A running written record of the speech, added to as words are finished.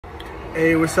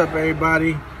Hey, what's up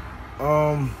everybody?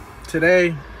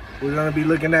 Today we're gonna be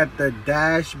looking at the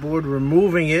dashboard,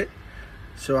 removing it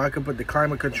so I can put the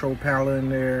climate control panel in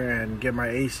there and get my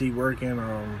AC working.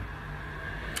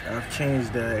 I've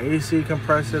changed the AC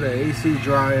compressor, the AC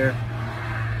dryer,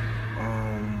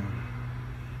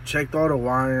 checked all the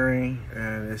wiring,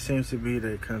 and it seems to be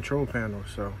the control panel.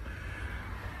 So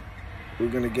we're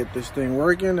gonna get this thing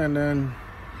working and then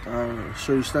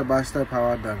show you step by step how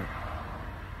I've done it.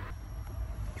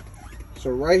 So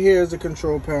right here is the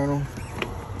control panel.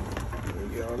 Let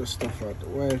me get all this stuff out the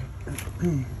way.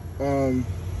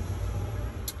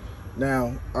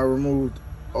 Now I removed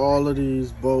all of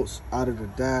these bolts out of the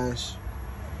dash.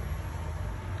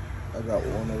 I got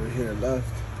one over here left.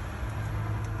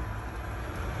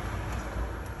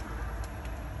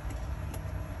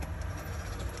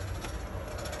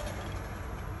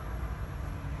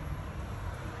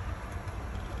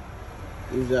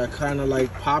 These are kind of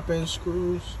like pop-in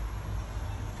screws.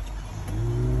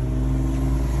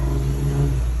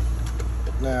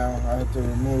 Now I have to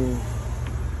remove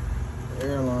the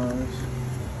airlines.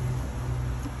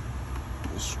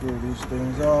 Just screw these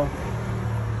things off.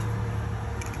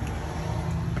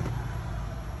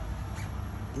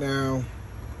 Now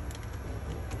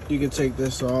you can take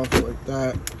this off like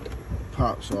that.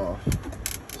 Pops off.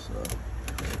 So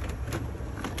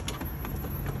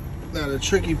now the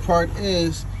tricky part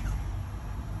is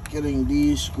getting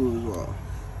these screws off.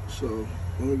 So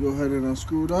let me go ahead and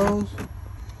unscrew those.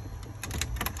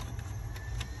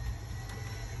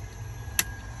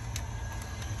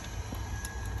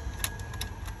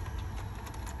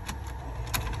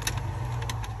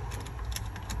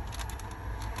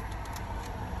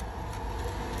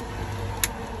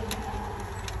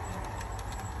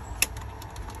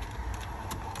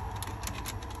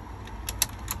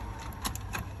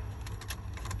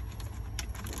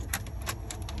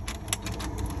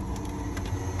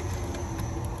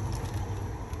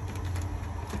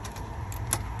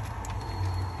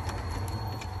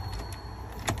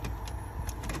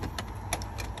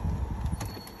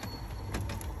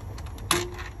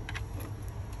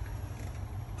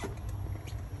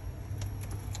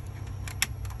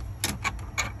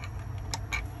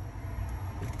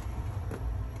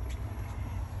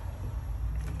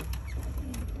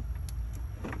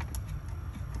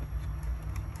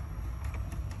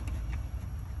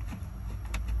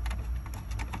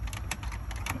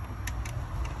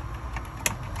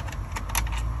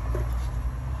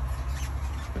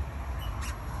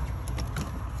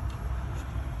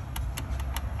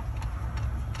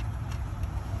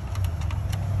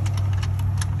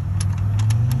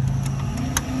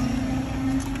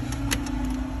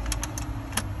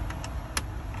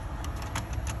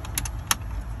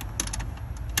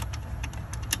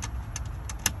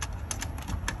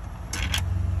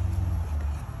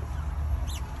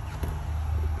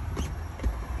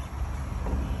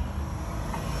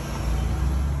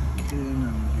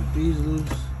 These loose.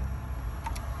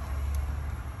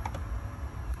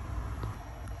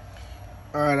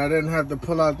 Alright, I didn't have to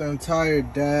pull out the entire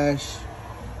dash,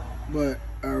 but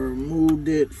I removed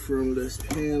it from this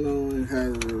panel. It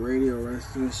has a radio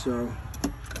resting, so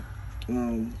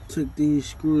took these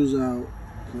screws out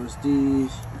plus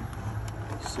these,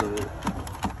 so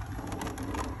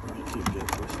I can get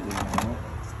this thing out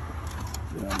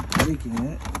without breaking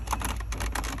it.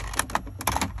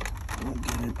 I'll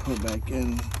get it put back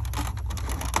in.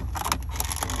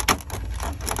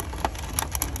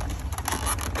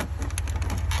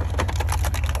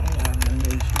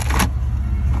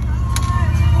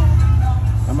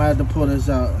 I might have to pull this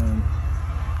out and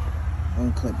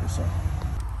unclip it. So,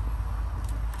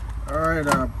 all right,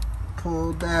 I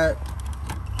pulled that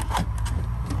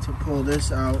to pull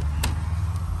this out.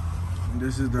 And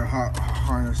this is the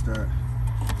harness that's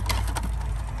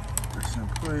in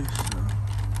place. So.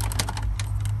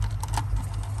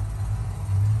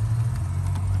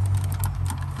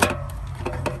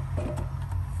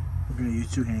 I'm gonna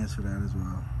use 2 hands for that as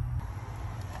well.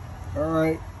 All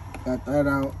right, got that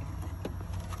out.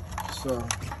 So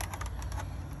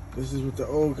this is what the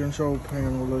old control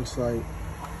panel looks like.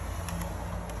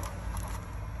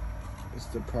 It's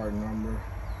the part number.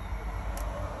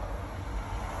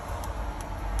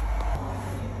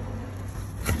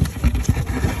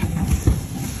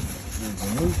 There's a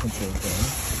new control panel.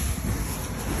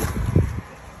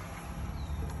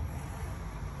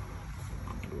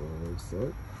 Looks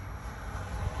like.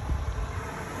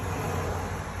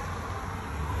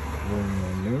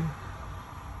 New.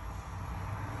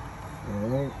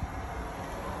 Alright,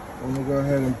 I'm gonna go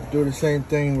ahead and do the same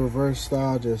thing, reverse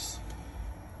style. Just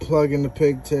plug in the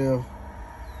pigtail,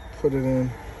 put it in,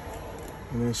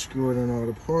 and then screw it in all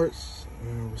the parts,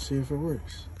 and we'll see if it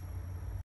works.